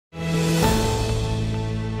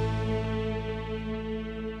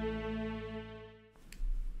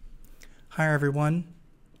Hi everyone,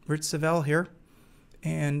 Rich Savel here,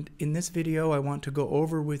 and in this video I want to go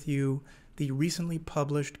over with you the recently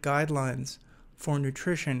published guidelines for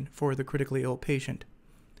nutrition for the critically ill patient.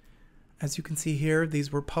 As you can see here,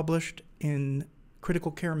 these were published in Critical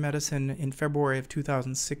Care Medicine in February of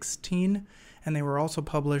 2016, and they were also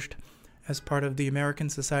published as part of the American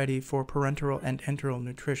Society for Parenteral and Enteral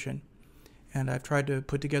Nutrition. And I've tried to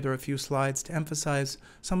put together a few slides to emphasize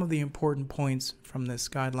some of the important points from this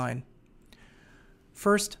guideline.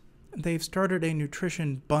 First, they've started a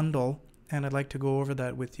nutrition bundle, and I'd like to go over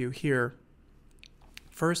that with you here.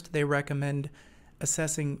 First, they recommend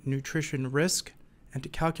assessing nutrition risk and to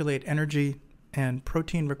calculate energy and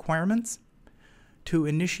protein requirements, to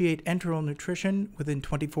initiate enteral nutrition within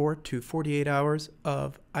 24 to 48 hours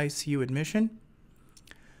of ICU admission,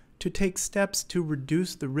 to take steps to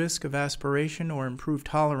reduce the risk of aspiration or improve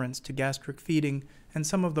tolerance to gastric feeding, and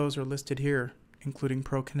some of those are listed here, including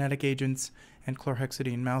prokinetic agents and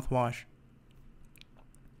chlorhexidine mouthwash.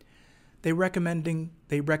 They recommend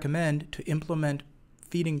to implement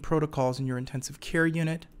feeding protocols in your intensive care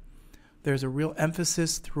unit. There's a real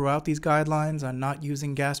emphasis throughout these guidelines on not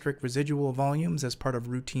using gastric residual volumes as part of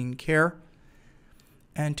routine care,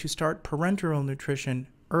 and to start parenteral nutrition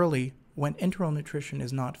early when enteral nutrition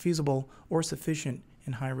is not feasible or sufficient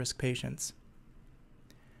in high-risk patients.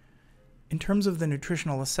 In terms of the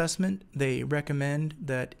nutritional assessment, they recommend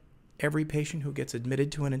that every patient who gets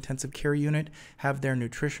admitted to an intensive care unit have their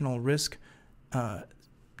nutritional risk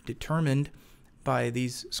determined by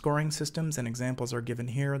these scoring systems, and examples are given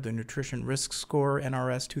here: the Nutrition Risk Score,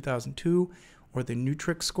 NRS 2002, or the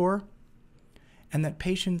Nutrix score, and that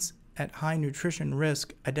patients at high nutrition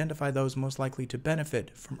risk identify those most likely to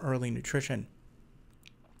benefit from early nutrition.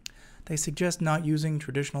 They suggest not using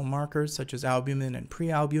traditional markers such as albumin and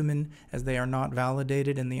prealbumin, as they are not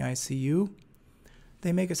validated in the ICU.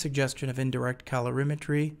 They make a suggestion of indirect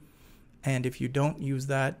calorimetry, and if you don't use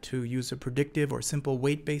that, to use a predictive or simple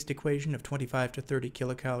weight-based equation of 25 to 30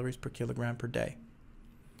 kilocalories per kilogram per day.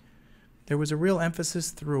 There was a real emphasis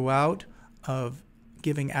throughout of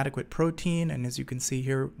giving adequate protein, and as you can see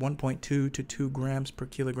here, 1.2 to 2 grams per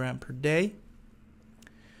kilogram per day.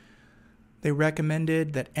 They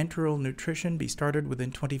recommended that enteral nutrition be started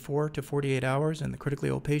within 24 to 48 hours in the critically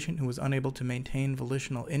ill patient who was unable to maintain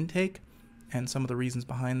volitional intake, and some of the reasons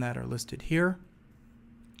behind that are listed here.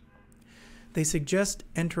 They suggest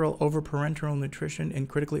enteral over parenteral nutrition in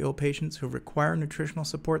critically ill patients who require nutritional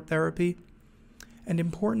support therapy, and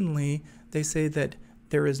importantly, they say that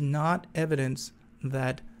there is not evidence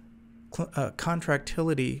that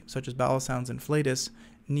contractility, such as bowel sounds and flatus,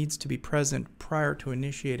 needs to be present prior to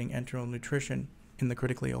initiating enteral nutrition in the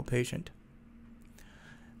critically ill patient.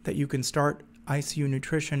 That you can start ICU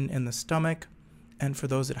nutrition in the stomach, and for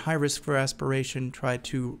those at high risk for aspiration, try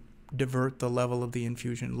to divert the level of the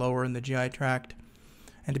infusion lower in the GI tract,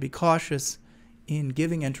 and to be cautious in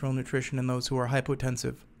giving enteral nutrition in those who are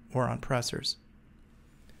hypotensive or on pressors.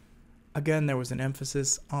 Again, there was an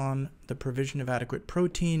emphasis on the provision of adequate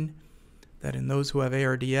protein, that in those who have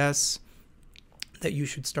ARDS, that you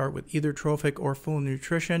should start with either trophic or full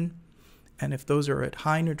nutrition, and if those are at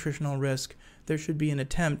high nutritional risk, there should be an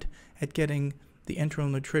attempt at getting the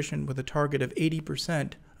enteral nutrition with a target of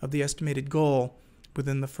 80% of the estimated goal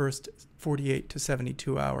within the first 48 to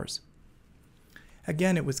 72 hours.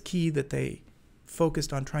 Again, it was key that they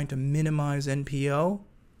focused on trying to minimize NPO,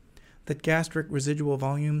 that gastric residual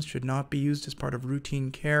volumes should not be used as part of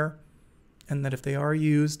routine care, and that if they are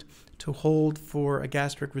used, to hold for a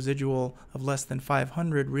gastric residual of less than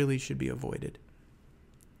 500 really should be avoided.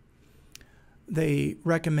 They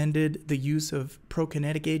recommended the use of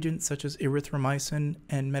prokinetic agents such as erythromycin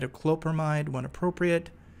and metoclopramide when appropriate,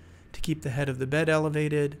 to keep the head of the bed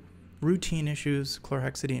elevated, routine issues,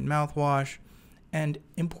 chlorhexidine mouthwash, and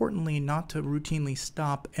importantly, not to routinely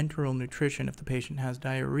stop enteral nutrition if the patient has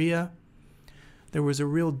diarrhea. There was a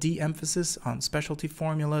real de-emphasis on specialty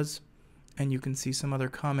formulas, and you can see some other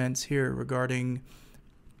comments here regarding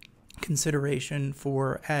consideration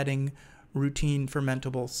for adding routine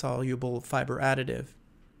fermentable soluble fiber additive,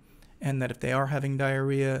 and that if they are having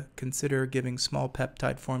diarrhea, consider giving small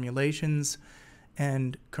peptide formulations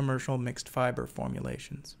and commercial mixed fiber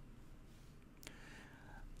formulations.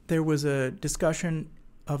 There was a discussion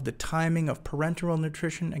of the timing of parenteral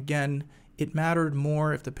nutrition. Again, it mattered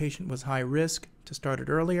more if the patient was high risk to start it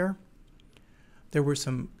earlier. There were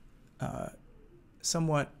some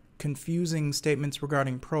somewhat confusing statements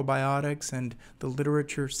regarding probiotics, and the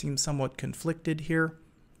literature seems somewhat conflicted here.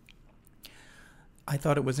 I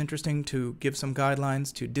thought it was interesting to give some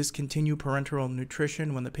guidelines to discontinue parenteral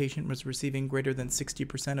nutrition when the patient was receiving greater than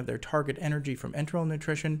 60% of their target energy from enteral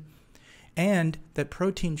nutrition, and that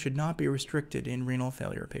protein should not be restricted in renal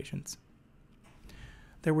failure patients.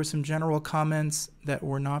 There were some general comments that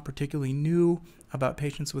were not particularly new about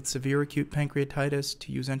patients with severe acute pancreatitis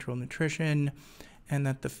to use enteral nutrition, and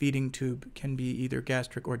that the feeding tube can be either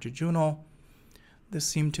gastric or jejunal. This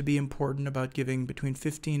seemed to be important about giving between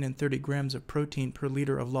 15 and 30 grams of protein per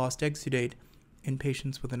liter of lost exudate in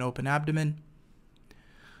patients with an open abdomen.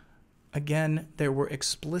 Again, there were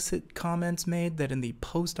explicit comments made that in the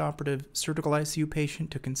postoperative surgical ICU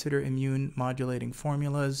patient to consider immune modulating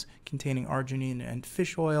formulas containing arginine and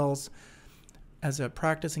fish oils. As a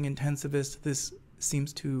practicing intensivist, this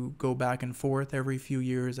seems to go back and forth every few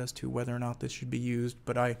years as to whether or not this should be used,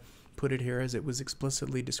 but I put it here as it was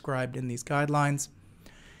explicitly described in these guidelines.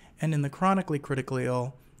 And in the chronically critically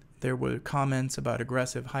ill, there were comments about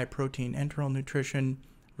aggressive high-protein enteral nutrition,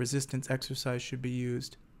 resistance exercise should be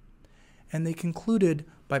used. And they concluded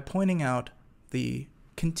by pointing out the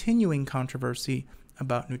continuing controversy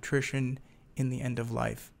about nutrition in the end of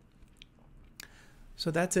life. So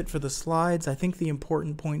that's it for the slides. I think the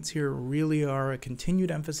important points here really are a continued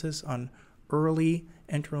emphasis on early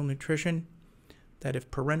enteral nutrition, that if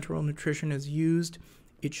parenteral nutrition is used,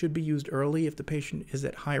 it should be used early if the patient is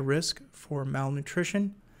at high risk for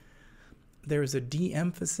malnutrition. There is a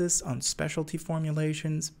de-emphasis on specialty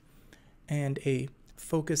formulations and a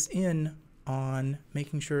focus in on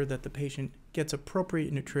making sure that the patient gets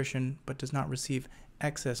appropriate nutrition but does not receive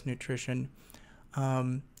excess nutrition,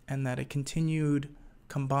 and that a continued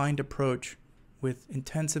combined approach with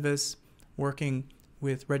intensivists working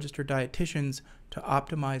with registered dietitians to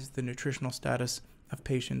optimize the nutritional status of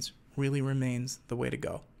patients really remains the way to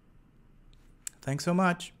go. Thanks so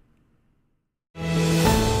much.